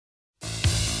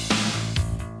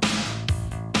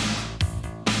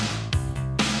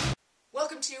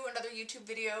Welcome to another YouTube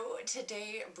video.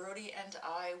 Today, Brody and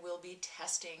I will be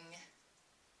testing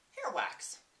hair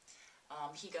wax.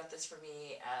 He got this for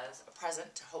me as a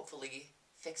present to hopefully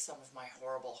fix some of my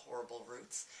horrible, horrible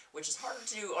roots, which is harder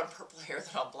to do on purple hair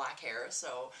than on black hair.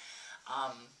 So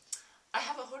I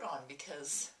have a hood on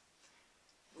because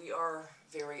we are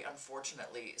very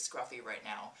unfortunately scruffy right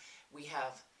now. We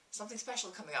have something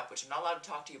special coming up, which I'm not allowed to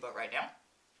talk to you about right now.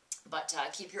 But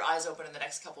keep your eyes open in the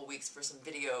next couple weeks for some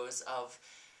videos of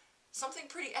something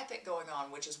pretty epic going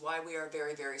on, which is why we are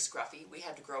very, very scruffy. We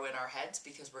had to grow in our heads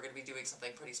because we're going to be doing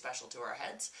something pretty special to our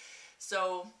heads.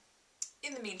 So,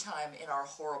 in the meantime, in our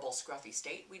horrible scruffy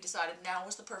state, we decided now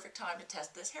was the perfect time to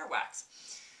test this hair wax.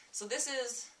 So this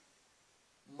is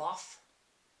Moffajang?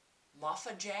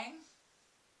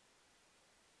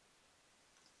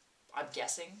 I'm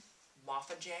guessing.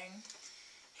 Moffajang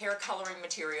hair coloring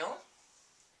material.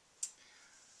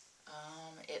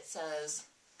 It says,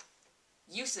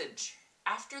 usage.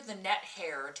 After the net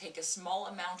hair, take a small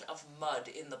amount of mud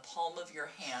in the palm of your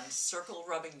hand, circle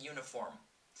rubbing uniform.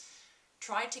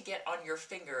 Try to get on your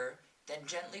finger, then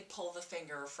gently pull the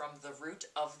finger from the root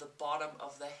of the bottom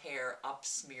of the hair up,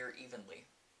 smear evenly.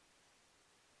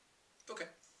 Okay.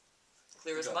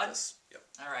 Clear as mud? This. Yep.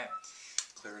 Alright.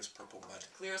 Clear as purple mud.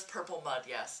 Clear as purple mud,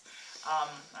 yes.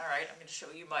 Alright, I'm going to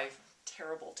show you my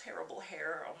terrible, terrible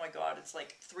hair. Oh my god, it's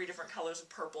like 3 different colors of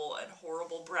purple and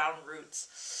horrible brown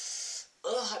roots.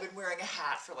 Ugh, I've been wearing a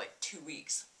hat for like 2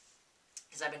 weeks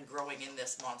because I've been growing in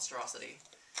this monstrosity.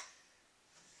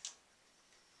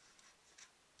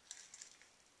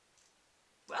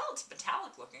 Well, it's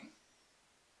metallic looking.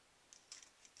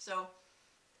 So,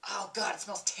 oh god, it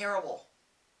smells terrible.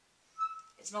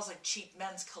 It smells like cheap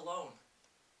men's cologne.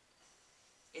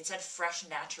 It said fresh,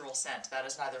 natural scent. That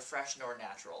is neither fresh nor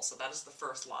natural, so that is the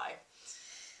first lie.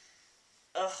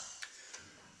 Ugh.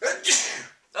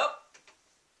 Oh!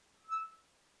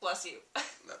 Bless you.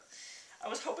 No. I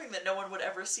was hoping that no one would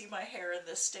ever see my hair in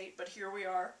this state, but here we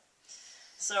are.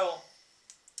 So,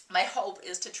 my hope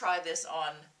is to try this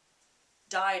on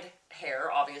dyed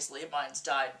hair, obviously. Mine's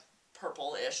dyed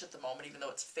purple-ish at the moment, even though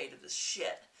it's faded as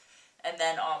shit. And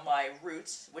then on my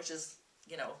roots, which is,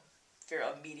 you know,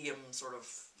 a medium sort of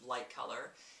light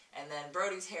color. And then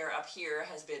Brody's hair up here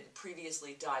has been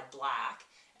previously dyed black,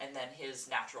 and then his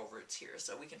natural roots here.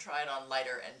 So we can try it on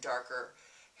lighter and darker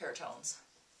hair tones.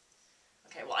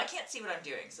 Okay, well I can't see what I'm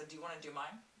doing, so do you want to do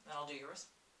mine? Then I'll do yours?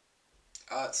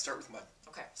 Start with mine.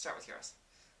 Okay, start with yours.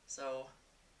 So,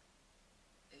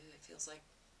 it feels like,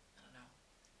 I don't know.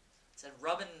 It said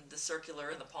rubbing the circular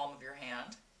in the palm of your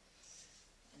hand.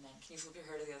 And then, can you flip your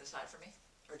hair to the other side for me?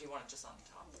 Or do you want it just on the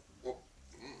top? Well,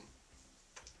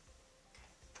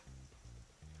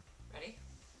 Ready?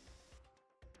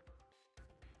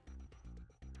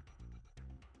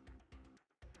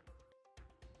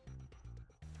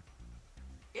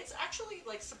 It's actually,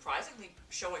 like, surprisingly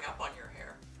showing up on your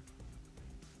hair.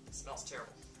 It smells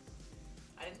terrible.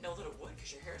 I didn't know that it would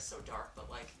because your hair is so dark, but,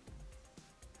 like,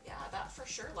 yeah, that for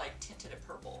sure, like, tinted it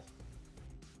purple.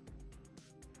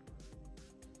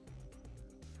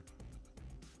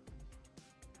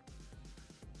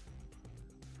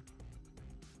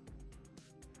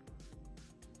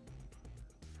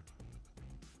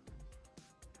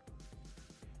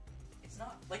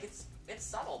 Not like it's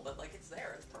subtle, but like it's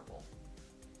there. It's purple.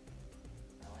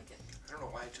 I like it. I don't know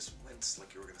why I just winced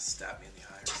like you were gonna stab me in the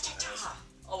eye or something.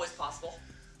 Always possible.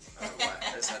 I don't know why.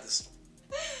 I just had this.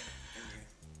 And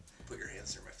you put your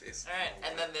hands near my face. All right,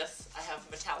 and then this. I have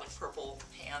metallic purple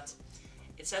hands.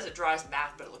 It says it dries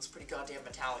matte, but it looks pretty goddamn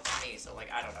metallic to me. So like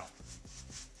I don't know.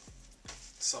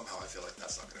 Somehow I feel like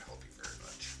that's not gonna help you very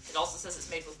much. It also says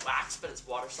it's made with wax, but it's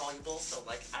water soluble. So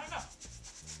like I don't know.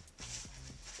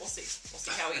 We'll see. We'll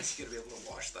see how easy. You're gonna be able to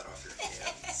wash that off your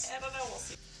hands. I don't know. We'll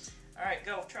see. All right,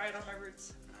 go. Try it on my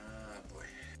roots. Boy.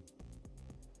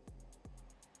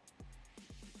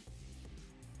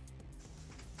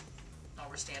 Oh,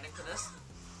 we're standing for this?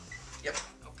 Yep.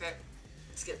 Okay.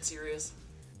 Let's get serious.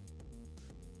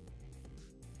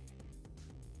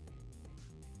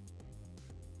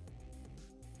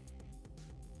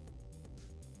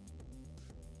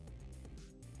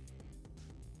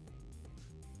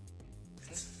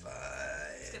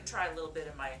 Try a little bit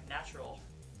in my natural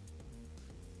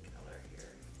color here.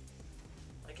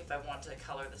 Like if I want to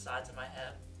color the sides of my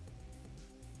head.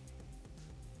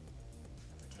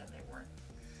 Pretend they weren't.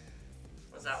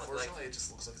 What does that look like? Unfortunately, it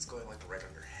just looks like it's going like right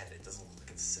on your head. It doesn't look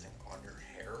like it's sitting on your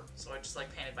hair. So I just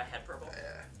like painted my head purple?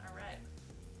 Yeah. Alright.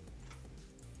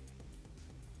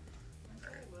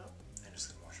 Alright, well, I'm just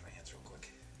gonna wash my hands real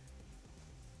quick.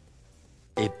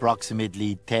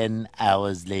 Approximately 10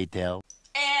 hours later.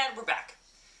 And we're back.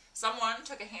 Someone on,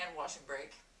 took a hand washing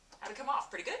break. How'd it come off?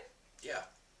 Pretty good? Yeah.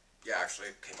 Yeah, actually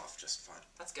it came off just fine.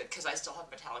 That's good, because I still have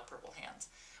metallic purple hands.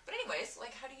 But anyways,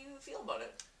 like, how do you feel about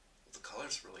it? Well, the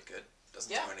color's really good.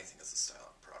 Doesn't Yeah. do anything as a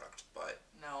styling product, but...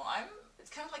 No, it's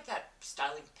kind of like that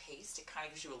styling paste. It kind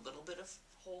of gives you a little bit of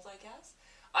hold, I guess.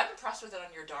 I'm impressed with it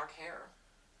on your dark hair.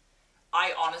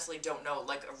 I honestly don't know.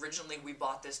 Like, originally we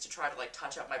bought this to try to, like,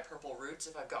 touch up my purple roots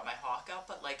if I've got my hawk up,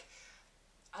 but, like,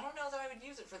 I don't know that I would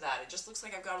use it for that. It just looks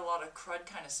like I've got a lot of crud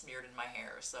kind of smeared in my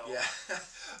hair, so... Yeah,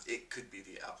 it could be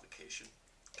the application.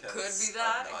 It could be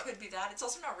that. It could be that. It's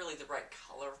also not really the right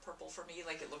color of purple for me.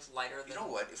 Like, it looks lighter than... You know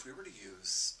what? If we were to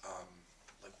use,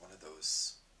 like, one of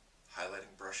those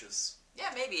highlighting brushes... Yeah,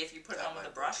 maybe if you put it on with a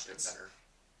brush. Better.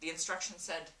 The instructions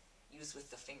said use with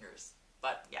the fingers.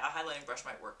 But, yeah, a highlighting brush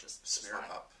might work just Smear fine.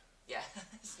 up. Yeah,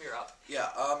 smear up. Yeah,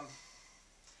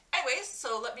 Anyways,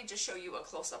 so let me just show you a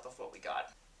close-up of what we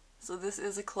got. So this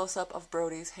is a close-up of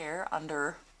Brody's hair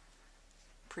under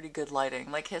pretty good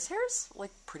lighting. Like, his hair's,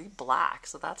 like, pretty black,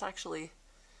 so that's actually...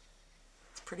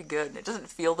 It's pretty good. It doesn't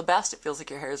feel the best. It feels like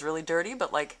your hair is really dirty,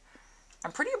 but, like,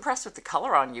 I'm pretty impressed with the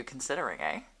color on you, considering,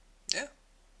 eh? Yeah.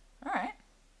 Alright.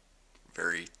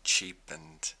 Very cheap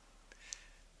and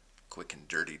quick and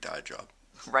dirty dye job.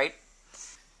 Right?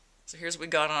 So here's what we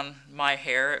got on my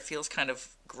hair. It feels kind of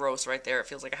gross right there. It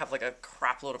feels like I have like a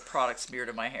crap load of product smeared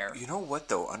in my hair. You know what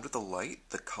though? Under the light,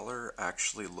 the color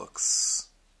actually looks...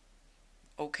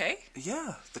 Okay?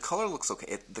 Yeah, the color looks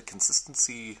okay. The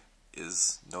consistency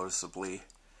is noticeably...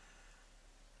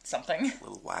 Something. A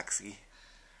little waxy.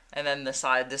 And then the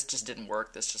side, this just didn't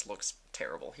work. This just looks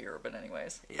terrible here, but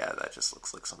anyways. Yeah, that just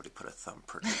looks like somebody put a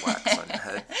thumbprint of wax on your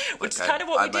head. Which is kind of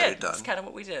what we did. It's kind of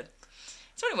what we did.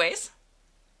 So anyways,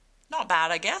 not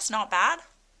bad, I guess. Not bad.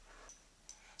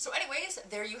 So anyways,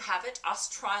 there you have it. Us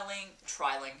trying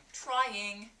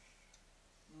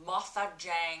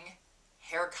Mothajang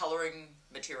hair coloring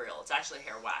material. It's actually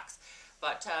hair wax.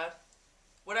 But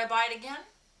would I buy it again?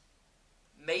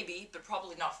 Maybe, but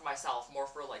probably not for myself, more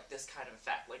for like this kind of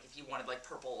effect. Like if you wanted like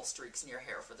purple streaks in your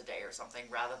hair for the day or something,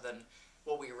 rather than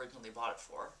what we originally bought it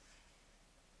for.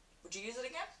 Would you use it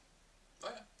again? Oh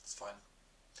yeah, it's fine.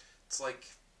 It's like,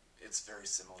 it's very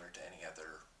similar to any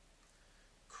other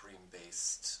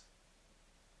cream-based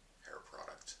hair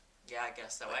product. Yeah, I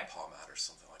guess so, like eh? pomade or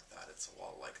something like that. It's a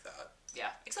lot like that. Yeah,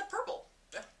 except purple.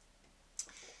 Yeah.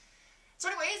 So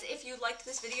anyways, if you liked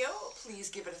this video, please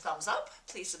give it a thumbs up.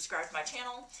 Please subscribe to my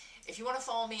channel. If you want to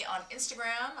follow me on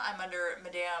Instagram, I'm under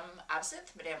Madame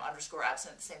Absinthe,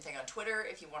 Madame_Absinthe, same thing on Twitter.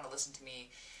 If you want to listen to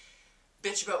me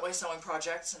bitch about my sewing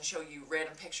projects and show you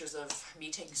random pictures of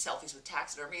me taking selfies with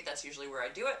taxidermy, that's usually where I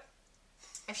do it.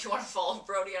 If you want to follow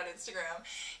Brody on Instagram,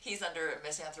 he's under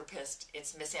Misanthropist.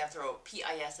 It's Misanthro,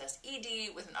 P-I-S-S-E-D,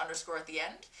 with an underscore at the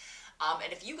end.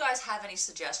 And if you guys have any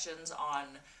suggestions on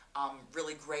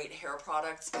really great hair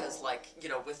products, because like, you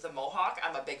know, with the mohawk,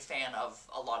 I'm a big fan of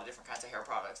a lot of different kinds of hair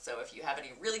products. So if you have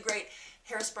any really great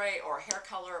hairspray or hair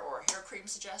color or hair cream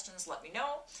suggestions, let me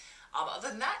know. Other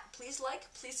than that, please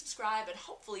like, please subscribe, and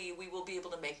hopefully we will be able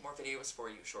to make more videos for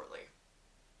you shortly.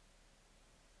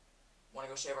 Want to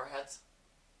go shave our heads?